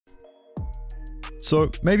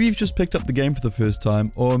So maybe you've just picked up the game for the first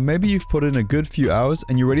time, or maybe you've put in a good few hours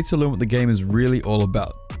and you're ready to learn what the game is really all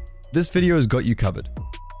about. This video has got you covered.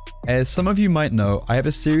 As some of you might know, I have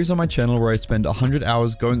a series on my channel where I spend 100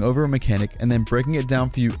 hours going over a mechanic and then breaking it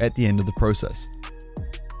down for you at the end of the process.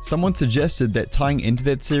 Someone suggested that tying into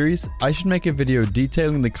that series, I should make a video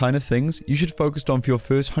detailing the kind of things you should focus on for your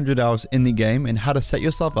first 100 hours in the game and how to set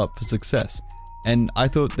yourself up for success. And I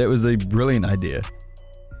thought that was a brilliant idea.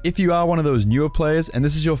 If you are one of those newer players and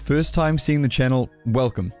this is your first time seeing the channel,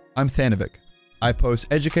 welcome. I'm Thanovic. I post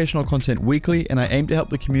educational content weekly and I aim to help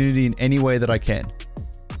the community in any way that I can.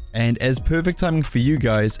 And as perfect timing for you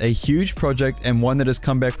guys, a huge project and one that has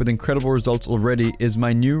come back with incredible results already is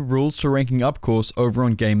my new Rules to Ranking Up course over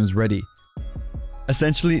on Gamers Ready.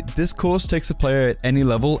 Essentially, this course takes a player at any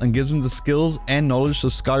level and gives them the skills and knowledge to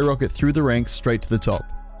skyrocket through the ranks straight to the top.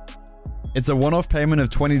 It's a one-off payment of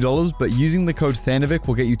 $20, but using the code Thanovic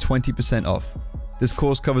will get you 20% off. This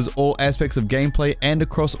course covers all aspects of gameplay and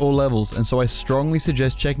across all levels, and so I strongly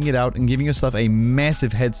suggest checking it out and giving yourself a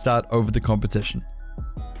massive head start over the competition.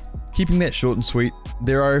 Keeping that short and sweet,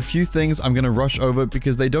 there are a few things I'm going to rush over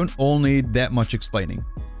because they don't all need that much explaining.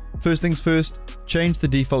 First things first, change the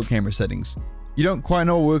default camera settings. You don't quite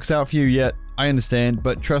know what works out for you yet, I understand,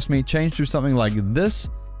 but trust me, change to something like this,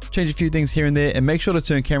 change a few things here and there, and make sure to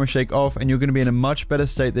turn camera shake off and you're going to be in a much better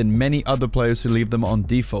state than many other players who leave them on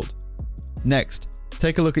default. Next,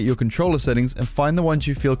 take a look at your controller settings and find the ones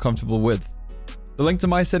you feel comfortable with. The link to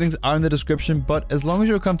my settings are in the description, but as long as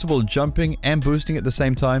you're comfortable jumping and boosting at the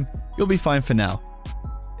same time, you'll be fine for now.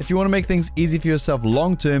 If you want to make things easy for yourself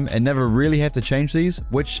long term and never really have to change these,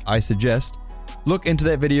 which I suggest, look into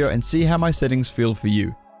that video and see how my settings feel for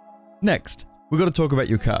you. Next, we've got to talk about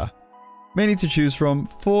your car. Many to choose from.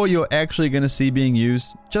 4 you're actually going to see being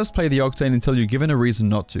used. Just play the Octane until you're given a reason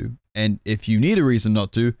not to. And if you need a reason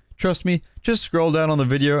not to, trust me, just scroll down on the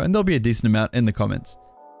video and there'll be a decent amount in the comments.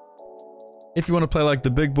 If you want to play like the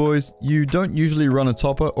big boys, you don't usually run a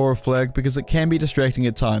topper or a flag because it can be distracting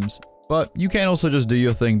at times. But you can also just do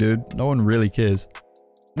your thing, dude. No one really cares.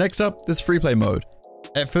 Next up, there's free play mode.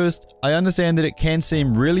 At first, I understand that it can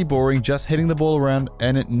seem really boring just hitting the ball around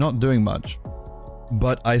and it not doing much.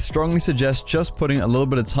 But I strongly suggest just putting a little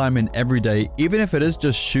bit of time in every day, even if it is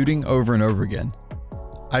just shooting over and over again.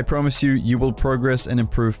 I promise you, you will progress and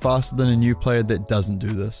improve faster than a new player that doesn't do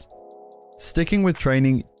this. Sticking with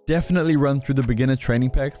training, definitely run through the beginner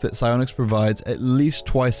training packs that Psyonix provides at least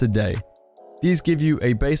twice a day. These give you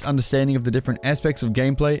a base understanding of the different aspects of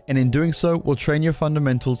gameplay, and in doing so will train your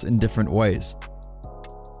fundamentals in different ways.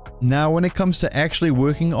 Now, when it comes to actually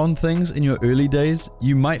working on things in your early days,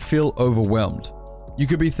 you might feel overwhelmed. You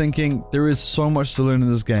could be thinking, there is so much to learn in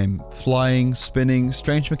this game. Flying, spinning,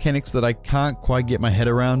 strange mechanics that I can't quite get my head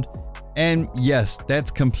around. And yes, that's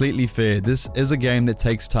completely fair. This is a game that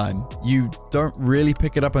takes time. You don't really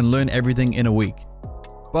pick it up and learn everything in a week.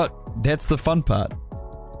 But that's the fun part.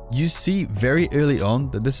 You see very early on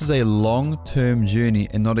that this is a long-term journey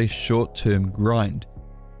and not a short-term grind.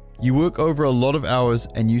 You work over a lot of hours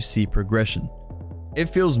and you see progression. It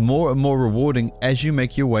feels more and more rewarding as you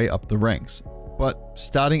make your way up the ranks. But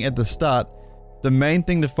starting at the start, the main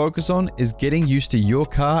thing to focus on is getting used to your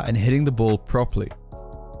car and hitting the ball properly.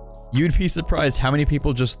 You'd be surprised how many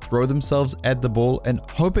people just throw themselves at the ball and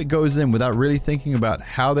hope it goes in without really thinking about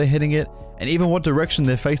how they're hitting it and even what direction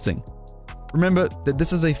they're facing. Remember that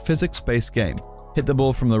this is a physics-based game. Hit the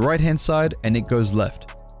ball from the right-hand side and it goes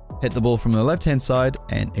left. Hit the ball from the left-hand side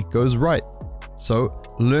and it goes right. So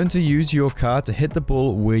learn to use your car to hit the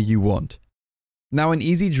ball where you want. Now, an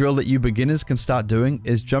easy drill that you beginners can start doing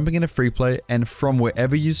is jumping into free play and from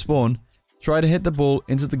wherever you spawn, try to hit the ball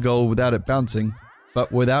into the goal without it bouncing,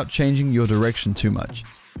 but without changing your direction too much.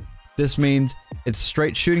 This means it's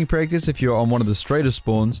straight shooting practice if you're on one of the straighter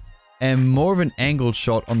spawns, and more of an angled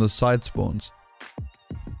shot on the side spawns.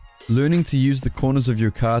 Learning to use the corners of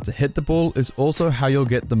your car to hit the ball is also how you'll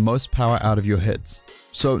get the most power out of your hits.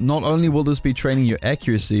 So not only will this be training your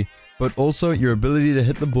accuracy, but also your ability to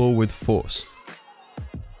hit the ball with force.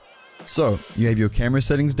 So, you have your camera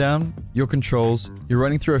settings down, your controls, you're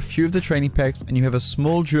running through a few of the training packs, and you have a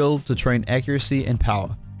small drill to train accuracy and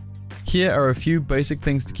power. Here are a few basic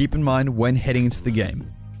things to keep in mind when heading into the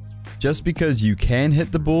game. Just because you can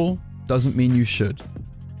hit the ball doesn't mean you should.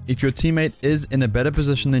 If your teammate is in a better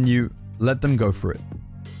position than you, let them go for it.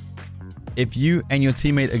 If you and your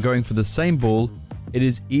teammate are going for the same ball, it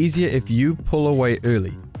is easier if you pull away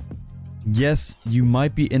early. Yes, you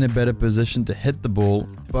might be in a better position to hit the ball,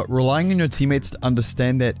 but relying on your teammates to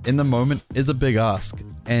understand that in the moment is a big ask,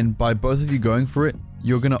 and by both of you going for it,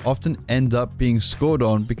 you're going to often end up being scored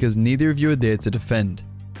on because neither of you are there to defend.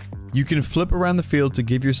 You can flip around the field to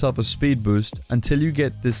give yourself a speed boost until you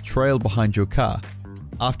get this trail behind your car.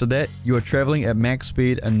 After that, you are traveling at max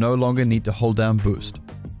speed and no longer need to hold down boost.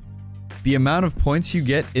 The amount of points you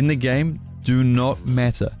get in the game do not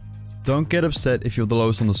matter. Don't get upset if you're the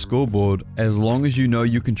lowest on the scoreboard, as long as you know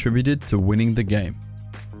you contributed to winning the game.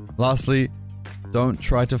 Lastly, don't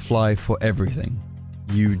try to fly for everything.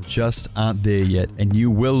 You just aren't there yet, and you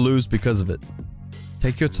will lose because of it.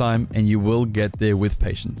 Take your time and you will get there with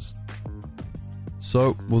patience.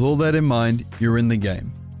 So, with all that in mind, you're in the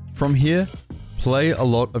game. From here, play a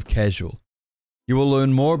lot of casual. You will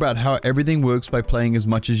learn more about how everything works by playing as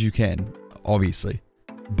much as you can, obviously.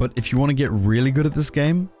 But if you want to get really good at this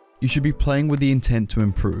game, you should be playing with the intent to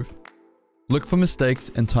improve. Look for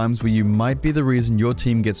mistakes and times where you might be the reason your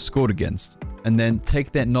team gets scored against, and then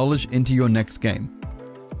take that knowledge into your next game.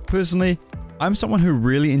 Personally, I'm someone who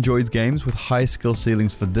really enjoys games with high skill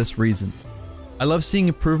ceilings for this reason. I love seeing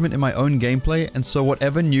improvement in my own gameplay, and so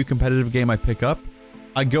whatever new competitive game I pick up,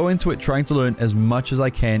 I go into it trying to learn as much as I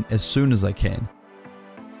can as soon as I can.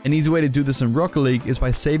 An easy way to do this in Rocket League is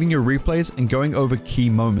by saving your replays and going over key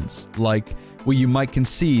moments, like where you might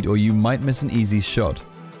concede or you might miss an easy shot.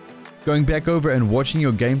 Going back over and watching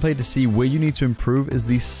your gameplay to see where you need to improve is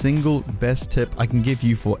the single best tip I can give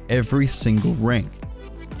you for every single rank.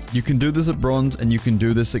 You can do this at Bronze and you can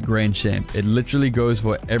do this at Grand Champ. It literally goes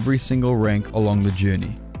for every single rank along the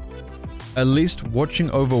journey. At least watching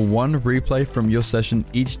over one replay from your session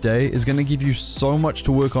each day is going to give you so much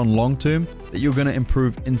to work on long term that you're going to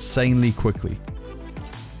improve insanely quickly.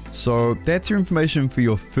 So that's your information for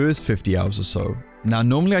your first 50 hours or so. Now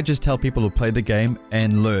normally I just tell people to play the game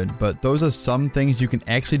and learn, but those are some things you can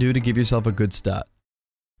actually do to give yourself a good start.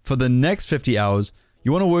 For the next 50 hours,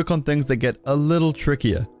 you want to work on things that get a little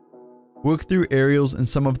trickier. Work through aerials and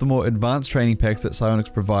some of the more advanced training packs that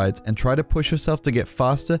Psyonix provides and try to push yourself to get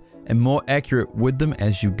faster and more accurate with them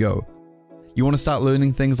as you go. You want to start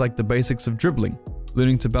learning things like the basics of dribbling,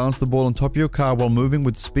 learning to balance the ball on top of your car while moving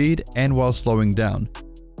with speed and while slowing down.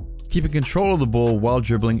 Keeping control of the ball while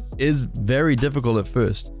dribbling is very difficult at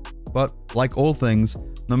first, but like all things,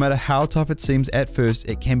 no matter how tough it seems at first,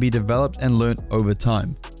 it can be developed and learnt over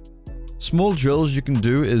time. Small drills you can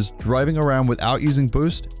do is driving around without using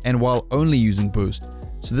boost and while only using boost,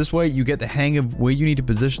 so this way you get the hang of where you need to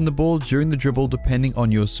position the ball during the dribble depending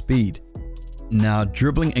on your speed. Now,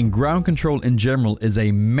 dribbling and ground control in general is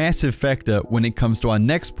a massive factor when it comes to our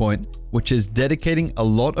next point, which is dedicating a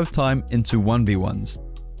lot of time into 1v1s.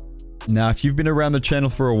 Now, if you've been around the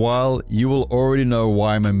channel for a while, you will already know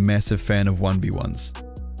why I'm a massive fan of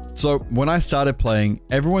 1v1s. So, when I started playing,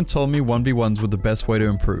 everyone told me 1v1s were the best way to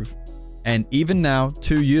improve. And even now,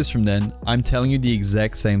 2 years from then, I'm telling you the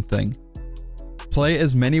exact same thing. Play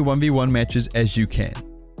as many 1v1 matches as you can.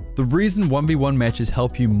 The reason 1v1 matches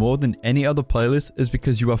help you more than any other playlist is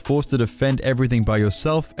because you are forced to defend everything by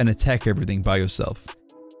yourself and attack everything by yourself.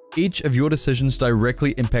 Each of your decisions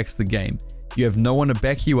directly impacts the game. You have no one to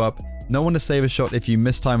back you up, no one to save a shot if you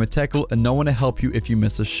mistime a tackle, and no one to help you if you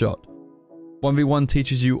miss a shot. 1v1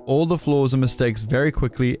 teaches you all the flaws and mistakes very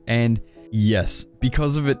quickly, and yes,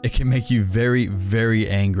 because of it, it can make you very, very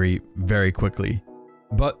angry very quickly.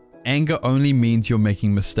 But anger only means you're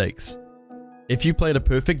making mistakes. If you played a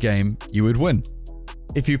perfect game, you would win.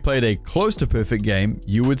 If you played a close to perfect game,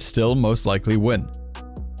 you would still most likely win.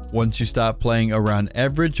 Once you start playing around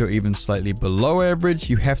average or even slightly below average,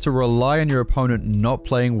 you have to rely on your opponent not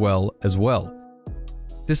playing well as well.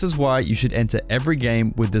 This is why you should enter every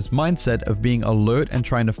game with this mindset of being alert and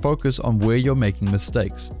trying to focus on where you're making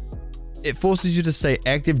mistakes. It forces you to stay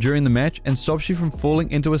active during the match and stops you from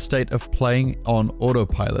falling into a state of playing on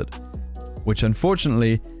autopilot, which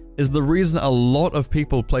unfortunately is the reason a lot of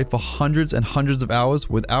people play for hundreds and hundreds of hours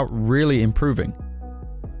without really improving.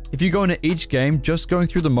 If you go into each game just going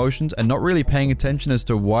through the motions and not really paying attention as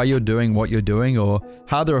to why you're doing what you're doing or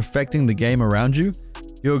how they're affecting the game around you,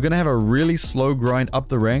 you're going to have a really slow grind up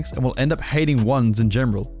the ranks and will end up hating ones in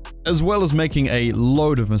general, as well as making a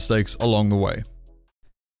load of mistakes along the way.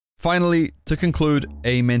 Finally, to conclude,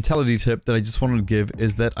 a mentality tip that I just wanted to give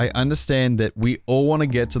is that I understand that we all want to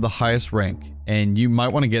get to the highest rank, and you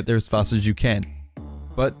might want to get there as fast as you can.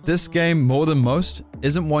 But this game, more than most,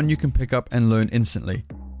 isn't one you can pick up and learn instantly.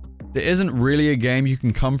 There isn't really a game you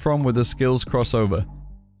can come from where the skills cross over.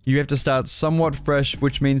 You have to start somewhat fresh,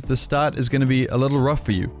 which means the start is going to be a little rough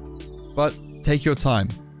for you. But take your time.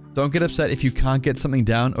 Don't get upset if you can't get something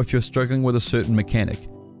down or if you're struggling with a certain mechanic.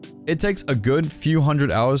 It takes a good few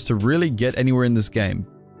hundred hours to really get anywhere in this game,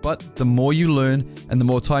 but the more you learn and the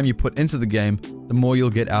more time you put into the game, the more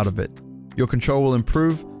you'll get out of it. Your control will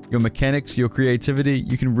improve, your mechanics, your creativity.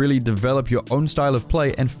 You can really develop your own style of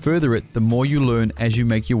play and further it the more you learn as you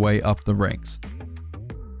make your way up the ranks.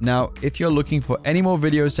 Now, if you're looking for any more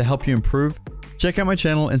videos to help you improve, check out my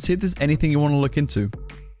channel and see if there's anything you want to look into.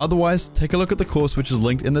 Otherwise, take a look at the course which is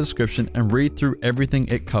linked in the description and read through everything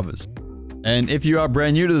it covers. And if you are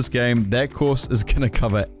brand new to this game, that course is going to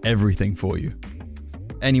cover everything for you.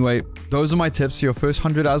 Anyway, those are my tips for your first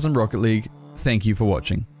 100 hours in Rocket League. Thank you for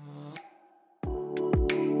watching.